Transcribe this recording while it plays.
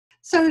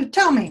So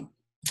tell me,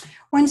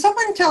 when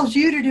someone tells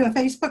you to do a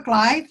Facebook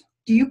Live,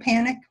 do you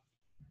panic?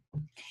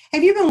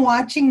 Have you been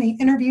watching the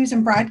interviews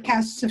and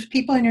broadcasts of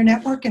people in your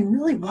network and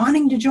really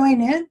wanting to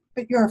join in,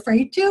 but you're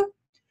afraid to?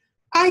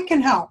 I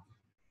can help.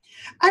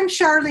 I'm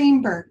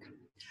Charlene Burke.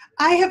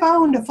 I have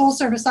owned a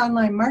full-service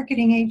online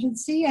marketing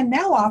agency and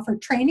now offer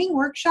training,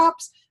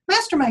 workshops,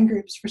 mastermind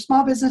groups for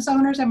small business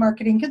owners and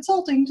marketing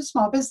consulting to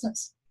small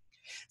business.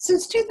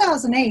 Since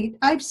 2008,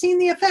 I've seen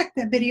the effect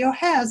that video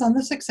has on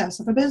the success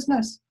of a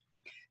business.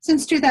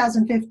 Since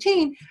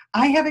 2015,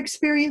 I have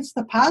experienced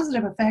the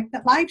positive effect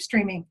that live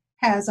streaming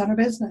has on a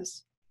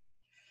business.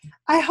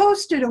 I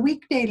hosted a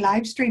weekday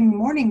live streaming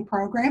morning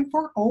program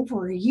for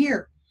over a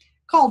year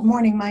called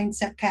Morning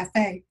Mindset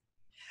Cafe.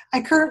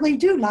 I currently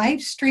do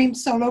live stream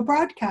solo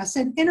broadcasts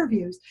and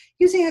interviews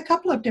using a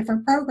couple of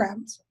different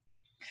programs.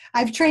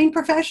 I've trained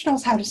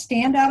professionals how to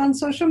stand out on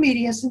social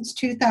media since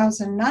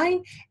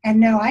 2009, and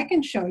now I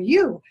can show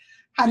you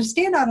how to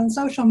stand out on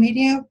social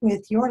media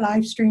with your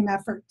live stream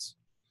efforts.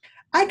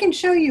 I can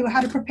show you how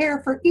to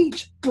prepare for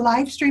each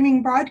live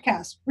streaming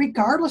broadcast,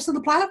 regardless of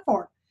the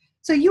platform,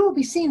 so you will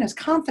be seen as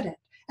confident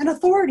and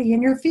authority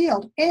in your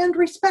field and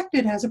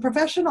respected as a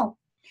professional.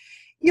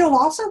 You'll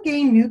also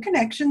gain new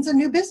connections and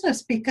new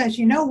business because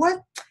you know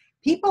what?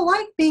 People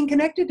like being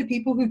connected to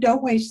people who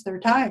don't waste their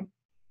time.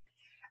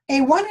 A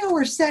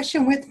 1-hour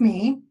session with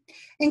me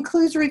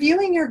includes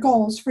reviewing your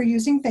goals for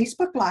using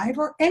Facebook Live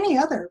or any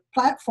other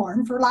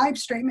platform for live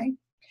streaming.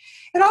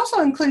 It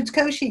also includes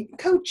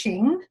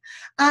coaching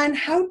on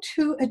how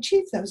to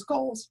achieve those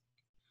goals.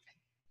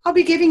 I'll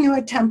be giving you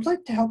a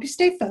template to help you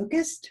stay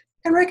focused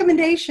and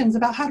recommendations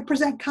about how to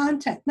present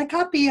content and a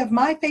copy of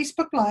my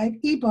Facebook Live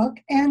ebook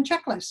and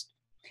checklist.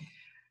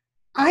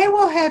 I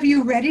will have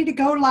you ready to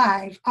go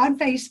live on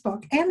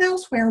Facebook and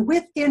elsewhere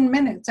within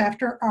minutes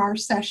after our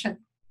session.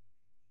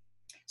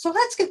 So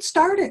let's get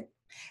started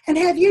and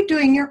have you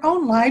doing your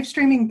own live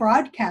streaming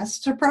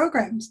broadcasts or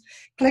programs.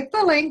 Click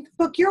the link,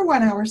 book your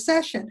 1-hour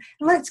session,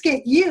 and let's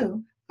get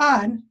you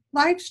on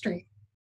live stream.